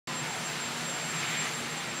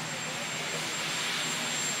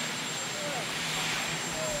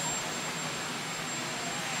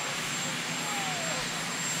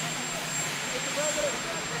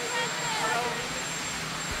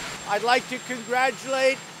I'd like to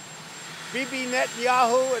congratulate Bibi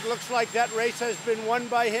Netanyahu. It looks like that race has been won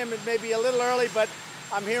by him. It may be a little early, but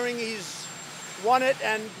I'm hearing he's won it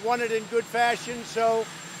and won it in good fashion. So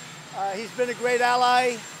he's been a great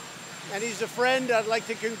ally and he's a friend. I'd like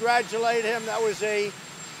to congratulate him. That was a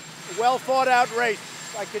well thought out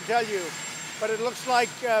race, I can tell you. But it looks like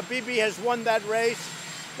Bibi has won that race.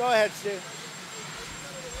 Go ahead, Steve.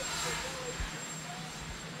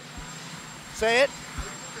 Say it.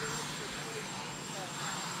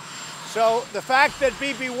 So the fact that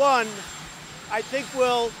Bibi won, I think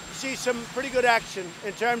we'll see some pretty good action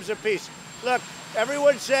in terms of peace. Look,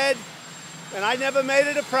 everyone said, and I never made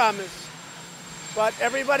it a promise, but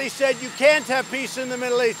everybody said you can't have peace in the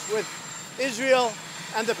Middle East with Israel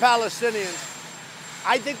and the Palestinians.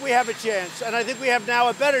 I think we have a chance, and I think we have now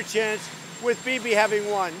a better chance with Bibi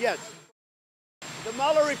having won. Yes. The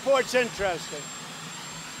Mueller report's interesting.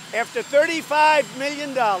 After $35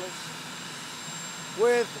 million,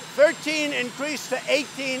 with 13 increased to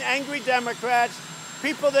 18 angry Democrats,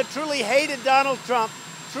 people that truly hated Donald Trump,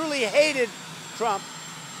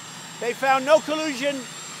 they found no collusion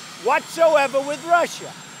whatsoever with Russia.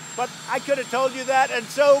 But I could have told you that, and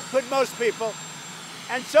so could most people.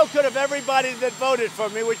 And so could have everybody that voted for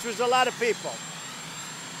me, which was a lot of people.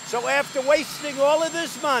 So after wasting all of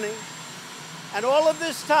this money and all of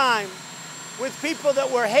this time with people that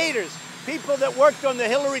were haters, people that worked on the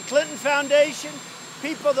Hillary Clinton Foundation,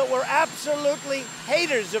 people that were absolutely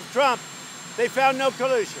haters of Trump, they found no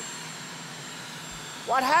collusion.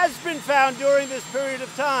 What has been found during this period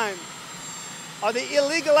of time are the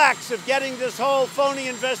illegal acts of getting this whole phony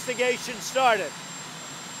investigation started.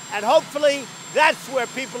 And hopefully, that's where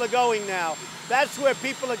people are going now. That's where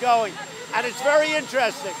people are going. And it's very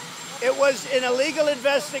interesting. It was an illegal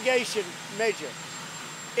investigation, Major.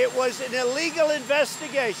 It was an illegal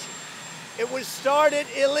investigation. It was started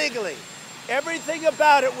illegally. Everything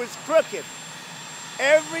about it was crooked.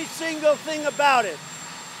 Every single thing about it.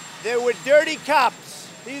 There were dirty cops.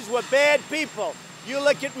 These were bad people. You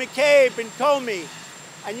look at McCabe and Comey,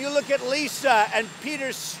 and you look at Lisa and Peter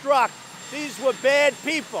Strzok. These were bad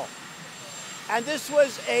people. And this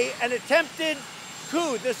was an attempted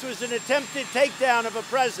coup. This was an attempted takedown of a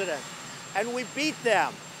president. And we beat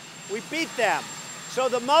them. We beat them. So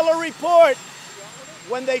the Mueller report,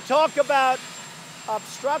 when they talk about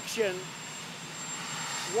obstruction,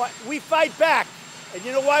 we fight back. And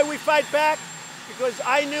you know why we fight back? Because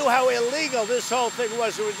I knew how illegal this whole thing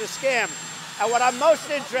was. It was a scam. And what I'm most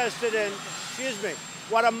interested in,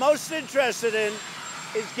 what I'm most interested in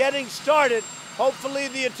is getting started. Hopefully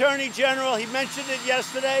the Attorney General, he mentioned it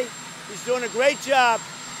yesterday, he's doing a great job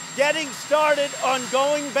getting started on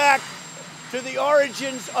going back to the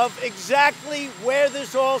origins of exactly where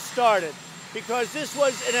this all started. Because this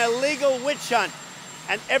was an illegal witch hunt,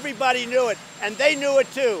 and everybody knew it, and they knew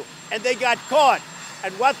it too, and they got caught.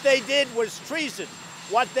 And what they did was treason.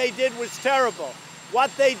 What they did was terrible.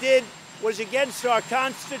 What they did was against our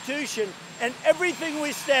Constitution and everything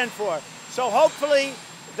we stand for. So hopefully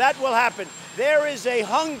that will happen. There is a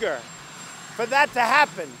hunger for that to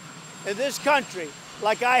happen in this country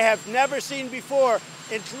like I have never seen before,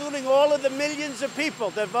 including all of the millions of people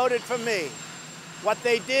that voted for me. What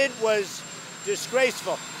they did was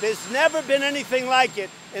disgraceful. There's never been anything like it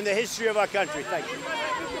in the history of our country. Thank you.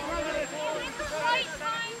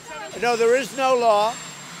 No, there is no law.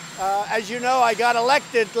 As you know, I got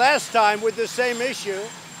elected last time with the same issue.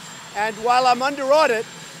 And while I'm under audit,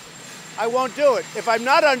 I won't do it. If I'm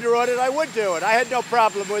not under audit, I would do it. I had no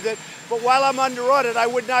problem with it. But while I'm under audit, I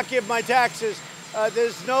would not give my taxes.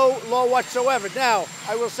 There's no law whatsoever. Now,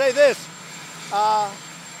 I will say this. I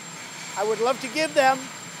would love to give them,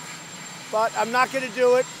 but I'm not going to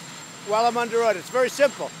do it while I'm under audit. It's very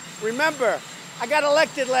simple. Remember, I got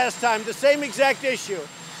elected last time, the same exact issue,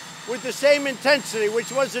 with the same intensity,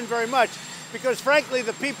 which wasn't very much, because frankly,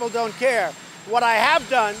 the people don't care. What I have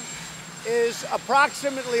done is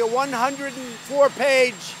approximately a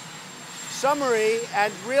 104-page summary,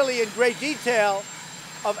 and really in great detail,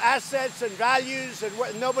 of assets and values, and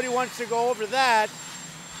nobody wants to go over that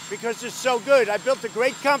because it's so good. I built a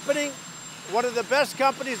great company, one of the best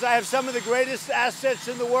companies. I have some of the greatest assets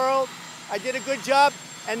in the world. I did a good job,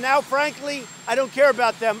 and now, frankly, I don't care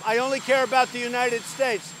about them. I only care about the United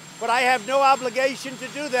States. But I have no obligation to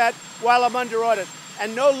do that while I'm under audit.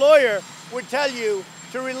 And no lawyer would tell you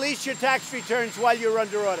to release your tax returns while you're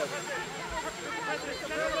under audit.